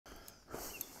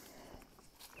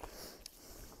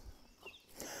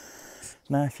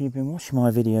Now, if you've been watching my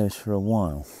videos for a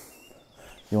while,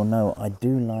 you'll know I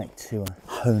do like to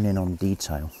hone in on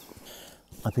detail.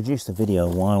 I produced a video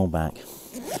a while back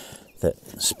that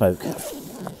spoke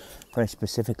very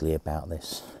specifically about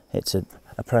this. It's a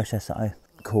process that I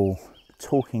call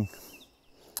talking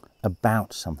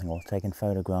about something, or taking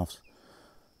photographs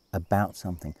about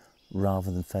something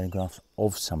rather than photographs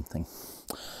of something.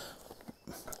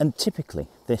 And typically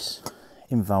this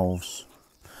involves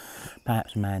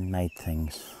perhaps man-made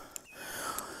things.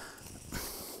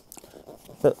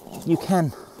 But you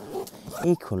can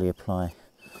equally apply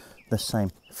the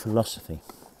same philosophy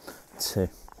to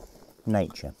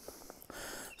nature.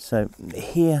 So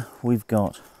here we've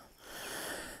got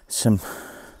some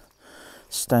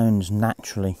stones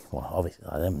naturally, well obviously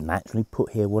I don't naturally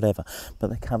put here, whatever, but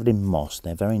they're covered in moss,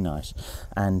 they're very nice,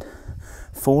 and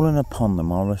fallen upon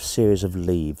them are a series of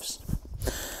leaves.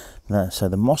 So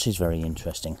the moss is very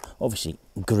interesting, obviously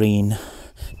green,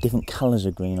 different colours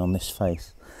of green on this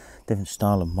face, different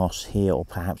style of moss here, or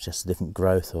perhaps just a different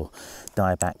growth or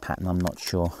dieback pattern, I'm not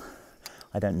sure.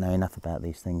 I don't know enough about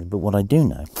these things, but what I do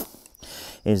know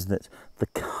is that the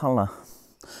colour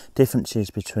differences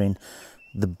between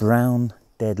the brown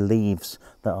dead leaves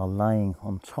that are laying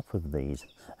on top of these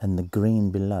and the green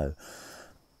below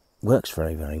works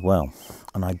very, very well.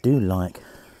 And I do like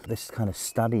this kind of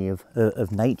study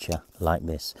of nature like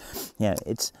this. Yeah,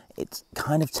 it's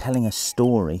kind of telling a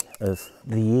story of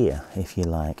the year, if you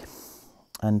like.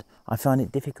 And I find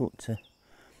it difficult to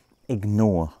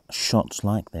ignore shots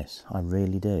like this. I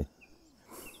really do.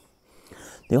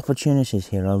 The opportunities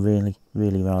here are really,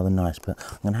 really rather nice, but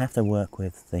I'm going to have to work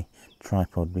with the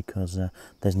tripod because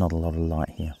there's not a lot of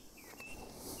light here.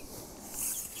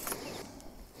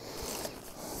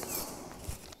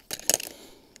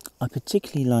 I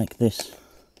particularly like this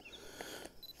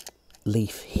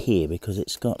leaf here because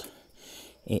it's got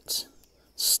its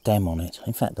stem on it.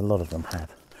 In fact, a lot of them have.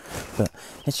 But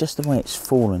it's just the way it's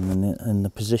fallen and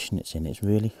the position it's in. It's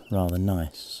really rather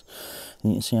nice.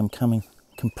 And you can see I'm coming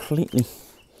completely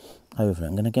over it.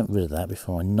 I'm going to get rid of that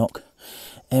before I knock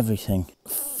everything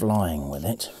flying with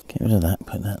it. Get rid of that,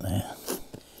 put that there.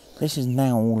 This is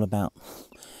now all about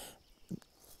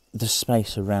the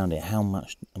space around it. How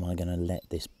much am I going to let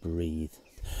this breathe?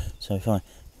 So if I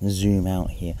zoom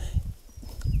out here,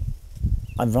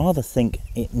 I rather think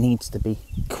it needs to be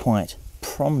quite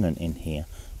prominent in here,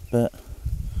 but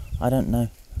I don't know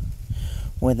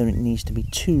whether it needs to be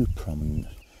too prominent.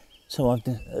 So I've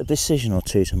a decision or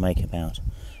two to make about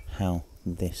how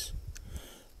this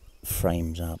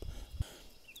frames up.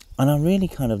 And I really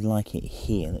kind of like it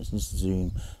here. Let's just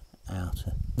zoom out.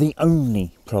 The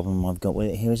only problem I've got with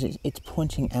it here is it's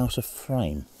pointing out of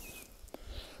frame.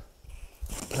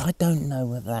 But I don't know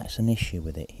whether that's an issue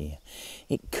with it here.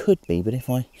 It could be, but if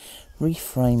I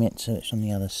reframe it so it's on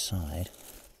the other side,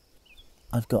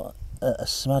 I've got a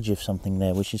smudge of something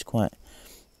there which is quite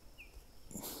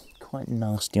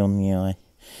nasty on the eye,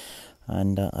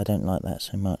 and I don't like that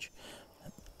so much.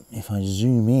 If I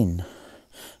zoom in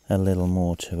a little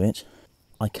more to it,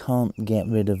 I can't get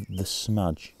rid of the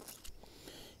smudge.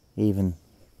 Even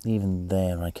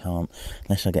there I can't,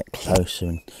 unless I get closer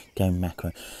and go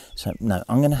macro. So no,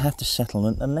 I'm going to have to settle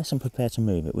unless I'm prepared to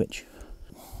move it, which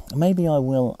maybe I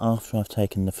will after I've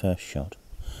taken the first shot.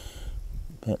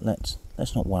 But let's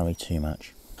not worry too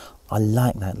much. I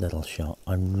like that little shot.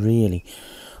 I really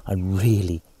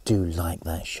do like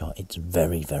that shot. It's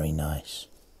very, very nice.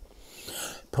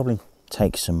 Probably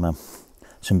take some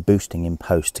boosting in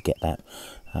post to get that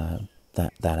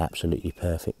absolutely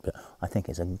perfect, but I think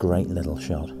it's a great little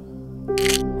shot.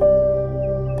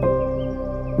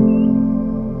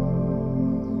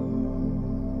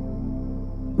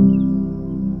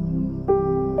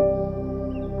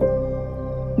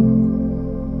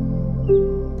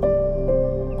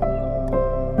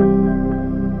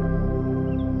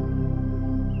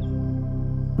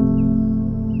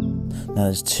 Now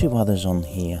there's two others on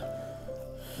here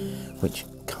which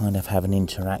kind of have an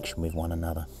interaction with one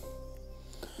another,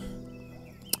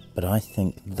 but I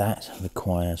think that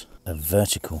requires a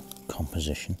vertical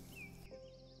composition.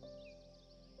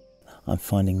 I'm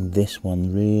finding this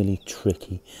one really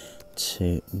tricky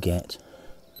to get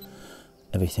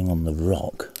everything on the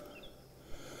rock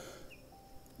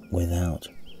without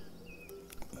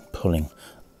pulling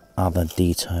other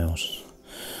details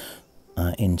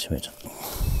into it.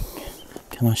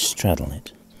 Can I straddle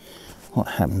it? What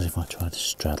happens if I try to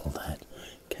straddle that?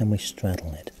 Can we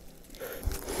straddle it?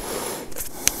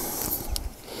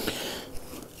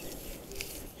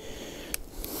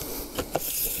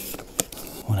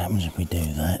 What happens if we do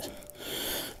that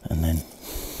and then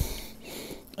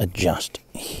adjust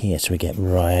here? here so we get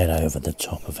right over the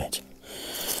top of it.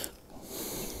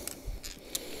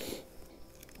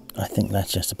 I think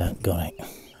that's just about got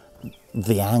it.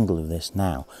 The angle of this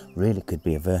now really could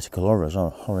be a vertical or a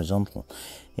horizontal.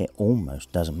 It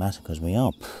almost doesn't matter because we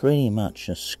are pretty much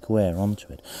a square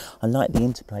onto it. I like the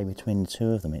interplay between the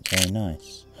two of them, it's very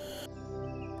nice.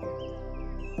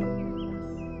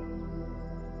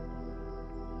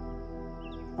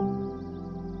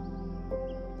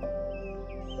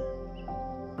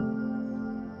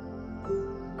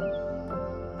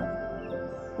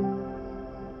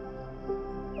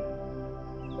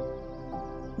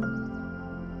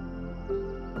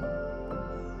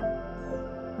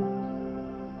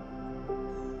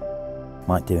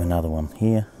 Might do another one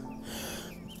here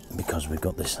because we've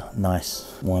got this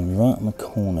nice one right in the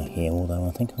corner here, although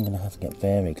I think I'm going to have to get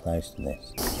very close to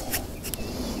this.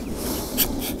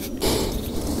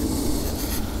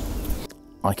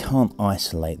 I can't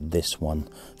isolate this one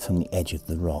from the edge of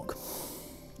the rock,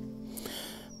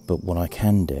 but what I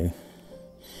can do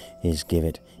is give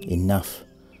it enough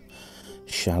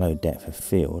shallow depth of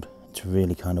field to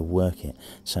really kind of work it.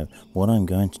 So what I'm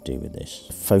going to do with this,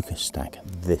 focus stack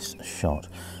this shot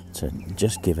to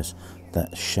just give us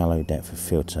that shallow depth of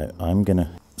field. So I'm going to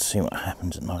see what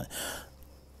happens at night.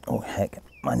 Oh heck,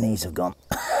 my knees have gone.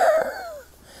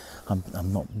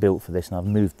 I'm not built for this, and I've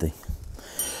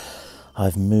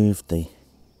moved the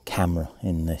camera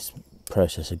in this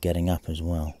process of getting up as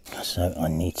well. So I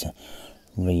need to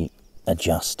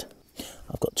readjust.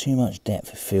 I've got too much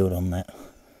depth of field on that.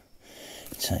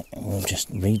 So we'll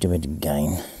just redo it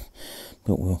again,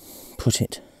 but we'll put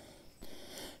it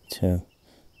to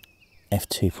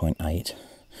f2.8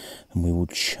 and we will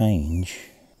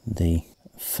change the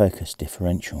focus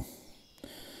differential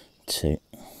to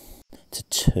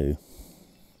 2,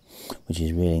 which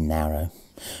is really narrow,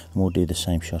 and we'll do the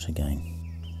same shot again.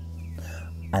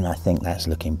 And I think that's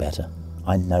looking better.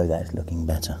 I know that's looking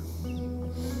better.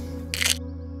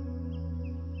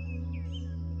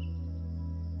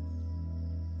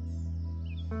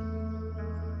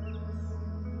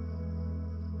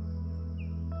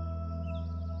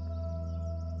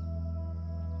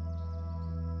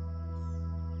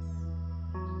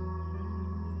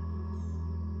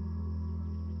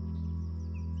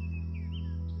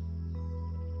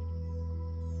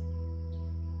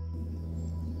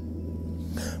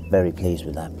 Very pleased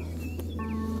with that.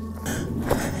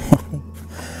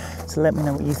 So let me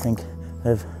know what you think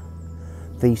of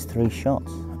these 3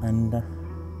 shots, and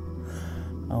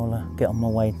I'll get on my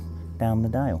way down the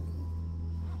dale.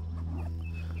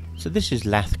 So this is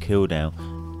Lath Kildale.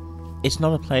 It's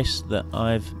not a place that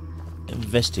I've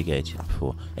investigated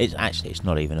before. It's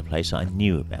not even a place I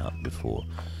knew about before.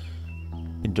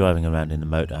 Been driving around in the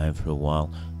motorhome for a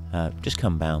while. Just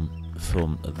come down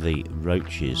from the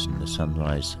Roaches and the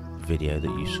Sunrise video that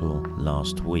you saw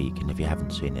last week, and if you haven't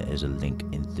seen it, there's a link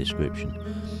in the description.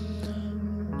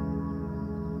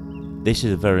 This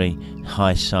is a very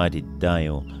high-sided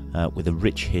dale with a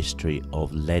rich history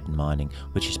of lead mining,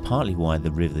 which is partly why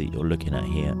the river that you're looking at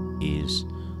here is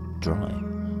dry.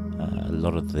 A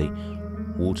lot of the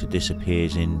water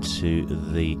disappears into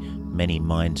the many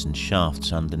mines and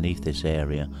shafts underneath this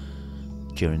area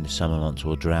during the summer months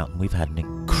or drought. We've had an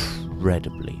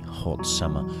incredibly hot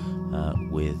summer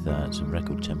with some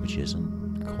record temperatures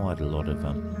and quite a lot of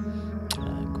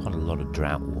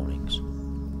drought warnings.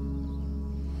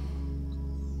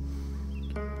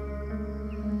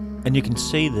 And you can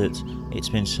see that it's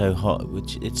been so hot,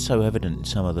 which it's so evident in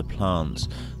some of the plants.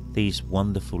 These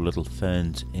wonderful little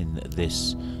ferns in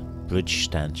this bridge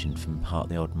stanchion from part of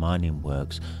the old mining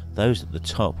works, those at the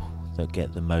top that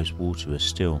get the most water are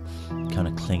still kind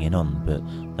of clinging on, but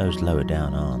those lower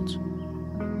down aren't.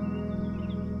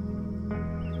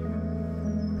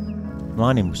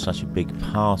 Mining was such a big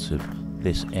part of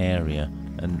this area,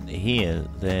 and here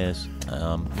there's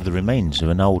the remains of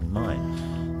an old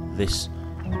mine. This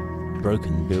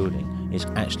broken building is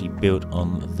actually built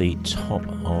on the top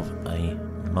of a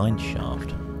mine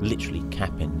shaft, literally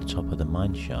capping the top of the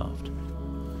mine shaft,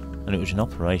 and it was in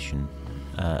operation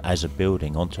as a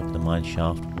building on top of the mine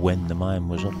shaft when the mine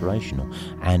was operational,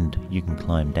 and you can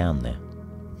climb down there.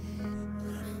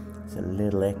 It's a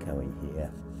little echoey here.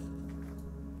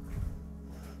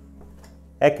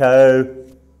 Echo!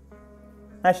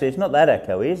 Actually, it's not that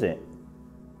echoey, is it?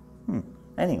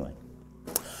 Anyway,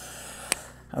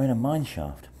 I'm in a mine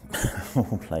shaft, of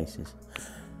all places.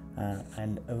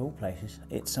 And of all places,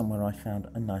 it's somewhere I found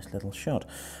a nice little shot.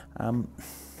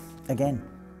 Again,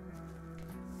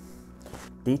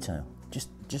 detail,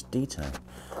 just detail.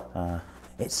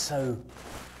 It's so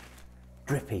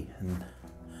drippy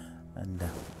and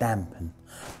damp and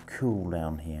cool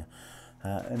down here,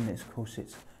 and of course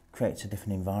it creates a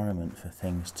different environment for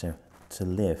things to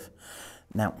live.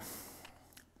 Now,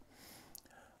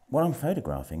 what I'm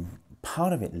photographing,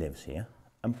 part of it lives here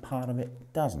and part of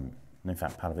it doesn't. In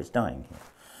fact, part of it's dying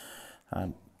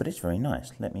here. But it's very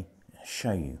nice. Let me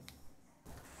show you.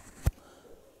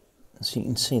 So you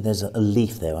can see there's a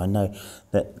leaf there. I know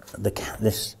that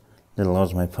this little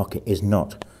Osmo Pocket is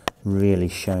not really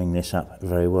showing this up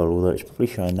very well, although it's probably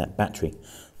showing that battery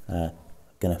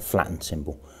going to flatten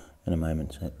symbol in a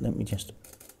moment. So let me just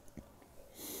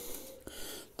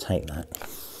take that.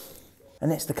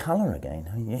 And it's the colour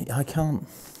again. I can't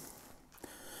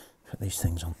put these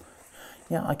things on.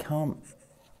 Yeah, I can't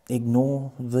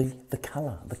ignore the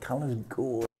colour. The colour's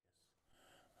gorgeous.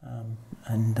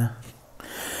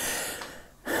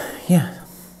 Yeah,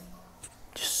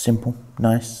 just simple,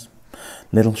 nice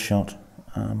little shot.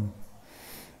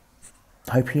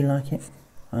 Hope you like it.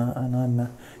 And I'm going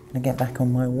to get back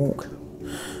on my walk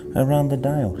around the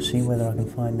Dale, see whether I can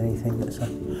find anything that's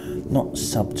not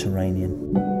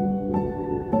subterranean.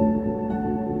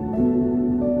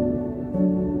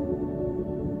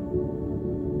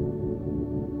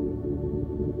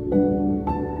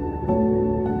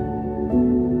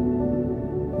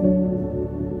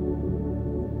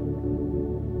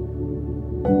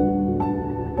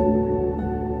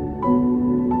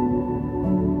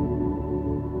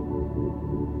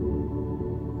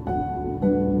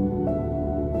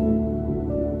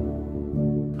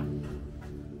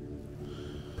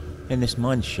 In this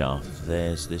mine shaft,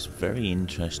 there's this very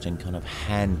interesting kind of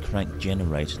hand crank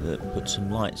generator that puts some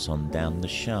lights on down the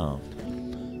shaft.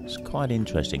 It's quite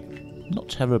interesting. Not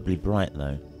terribly bright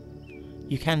though.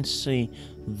 You can see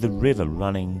the river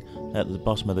running at the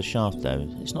bottom of the shaft though.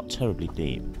 It's not terribly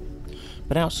deep.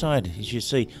 But outside, as you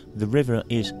see, the river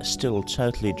is still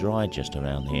totally dry just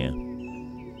around here.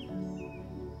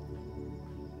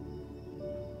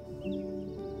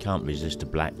 Can't resist a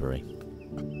blackberry.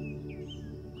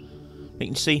 You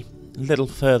can see a little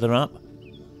further up,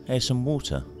 there's some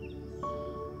water,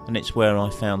 and it's where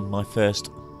I found my first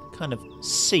kind of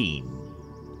scene.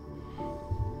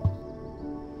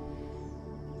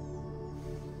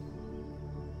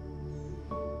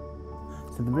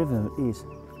 So the river is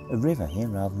a river here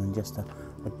rather than just a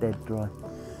dead dry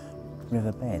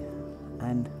riverbed,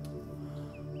 and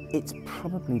it's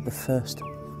probably the first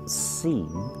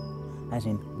scene, as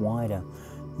in wider,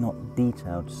 not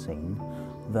detailed scene,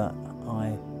 that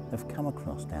I have come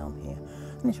across down here,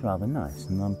 and it's rather nice,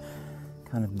 and I'm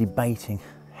kind of debating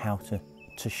how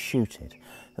to shoot it.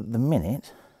 At the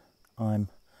minute, I've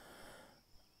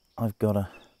got a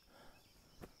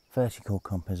vertical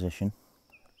composition,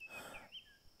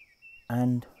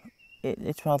 and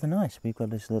it's rather nice. We've got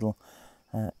this little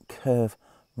curve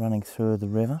running through the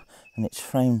river, and it's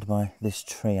framed by this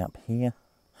tree up here.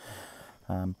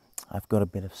 I've got a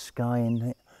bit of sky in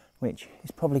it, which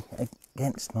is probably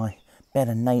against my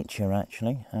better nature,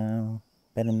 actually.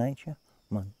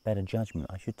 My better judgment,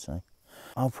 I should say.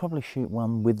 I'll probably shoot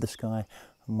one with the sky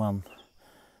and one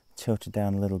tilted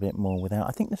down a little bit more without.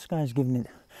 I think the sky's given it,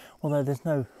 although there's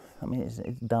no, I mean, it's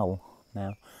dull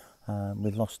now.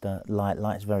 We've lost light.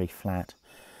 Light's very flat.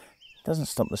 It doesn't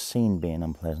stop the scene being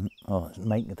unpleasant, or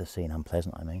make the scene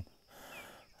unpleasant, I mean.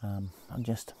 I'm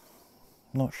just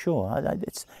not sure.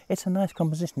 It's a nice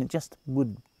composition. It just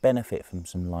would benefit from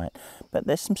some light, but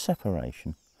there's some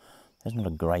separation. There's not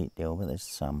a great deal, but there's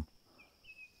some.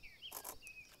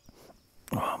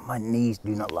 Oh, my knees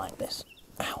do not like this.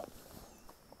 Ow.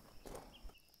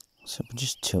 So we'll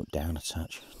just tilt down a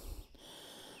touch.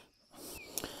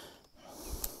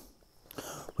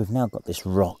 We've now got this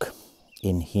rock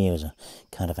in here as a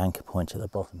kind of anchor point at the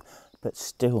bottom, but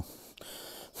still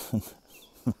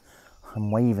I'm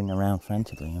waving around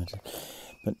frantically,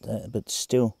 but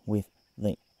still with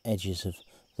the edges of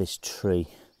this tree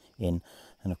in,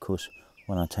 and of course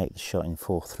when I take the shot in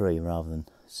 4:3 rather than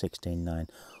 16:9,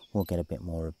 we'll get a bit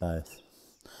more of both.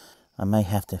 I may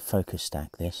have to focus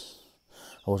stack this.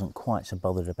 I wasn't quite so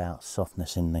bothered about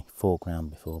softness in the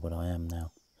foreground before, but I am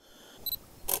now.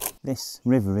 This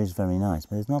river is very nice,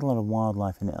 but there's not a lot of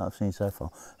wildlife in it I've seen so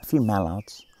far. A few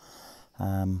mallards,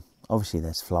 obviously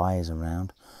there's flies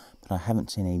around, but I haven't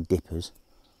seen any dippers,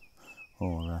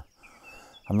 or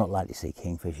I'm not likely to see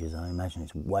kingfishers. I imagine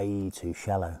it's way too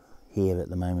shallow here at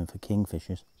the moment for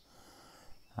kingfishers.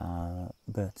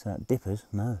 But dippers,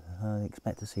 no, I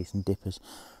expect to see some dippers.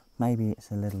 Maybe it's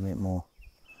a little bit more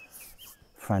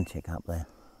frantic up there,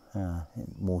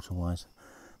 water-wise.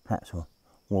 Perhaps we'll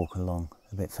walk along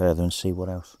a bit further and see what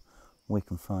else we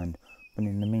can find. But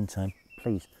in the meantime,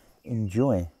 please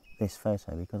enjoy this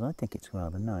photo because I think it's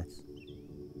rather nice.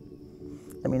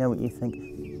 Let me know what you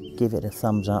think. Give it a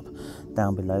thumbs up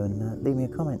down below and leave me a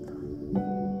comment.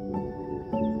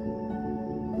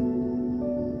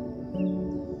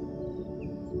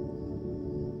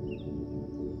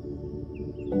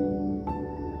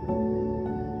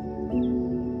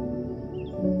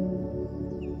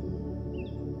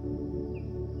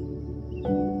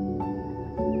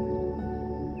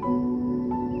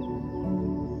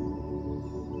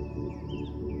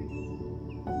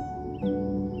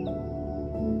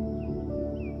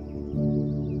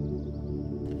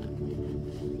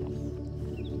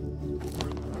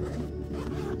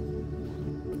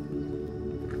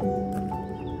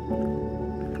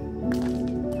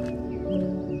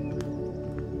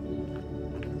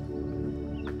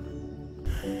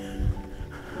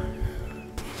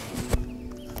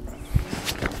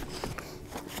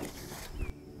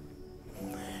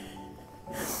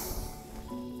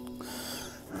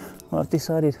 Well, I've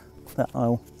decided that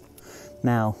I'll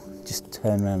now just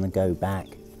turn around and go back.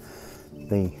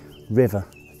 The river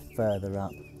further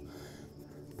up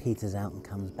peters out and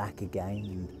comes back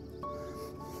again, and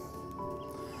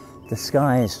the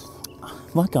sky is...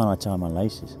 Why can't I tie my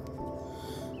laces?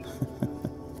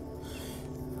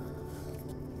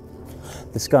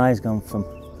 The sky has gone from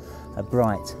a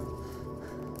bright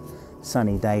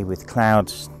sunny day with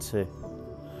clouds to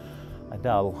a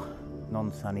dull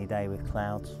non-sunny day with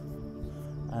clouds,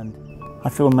 and I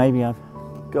feel maybe I've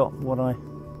got what I,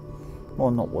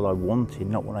 well, not what I wanted,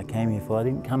 not what I came here for. I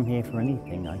didn't come here for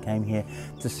anything. I came here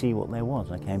to see what there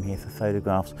was. I came here for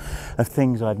photographs of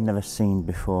things I've never seen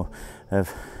before,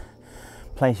 of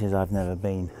places I've never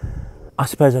been. I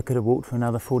suppose I could have walked for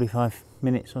another 45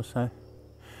 minutes or so,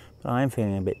 but I am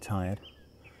feeling a bit tired.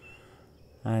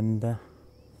 And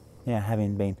yeah,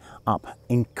 having been up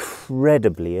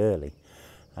incredibly early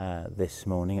this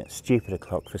morning at stupid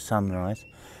o'clock for sunrise,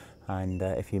 and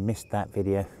if you missed that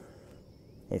video,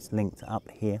 it's linked up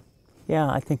here. Yeah,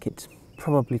 I think it's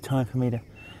probably time for me to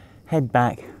head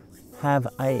back, have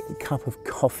a cup of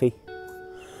coffee,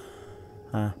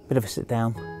 bit of a sit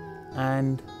down,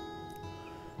 and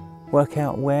work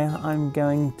out where I'm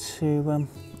going to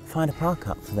find a park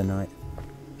up for the night.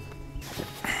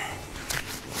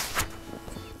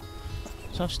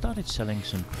 So I've started selling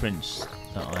some prints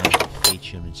that I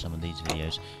feature in some of these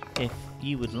videos. If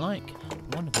you would like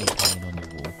one of these hanging on your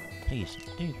wall, please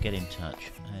do get in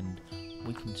touch and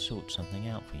we can sort something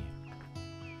out for you.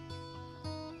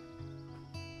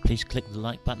 Please click the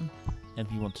like button, and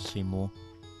if you want to see more,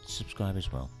 subscribe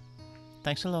as well.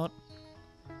 Thanks a lot.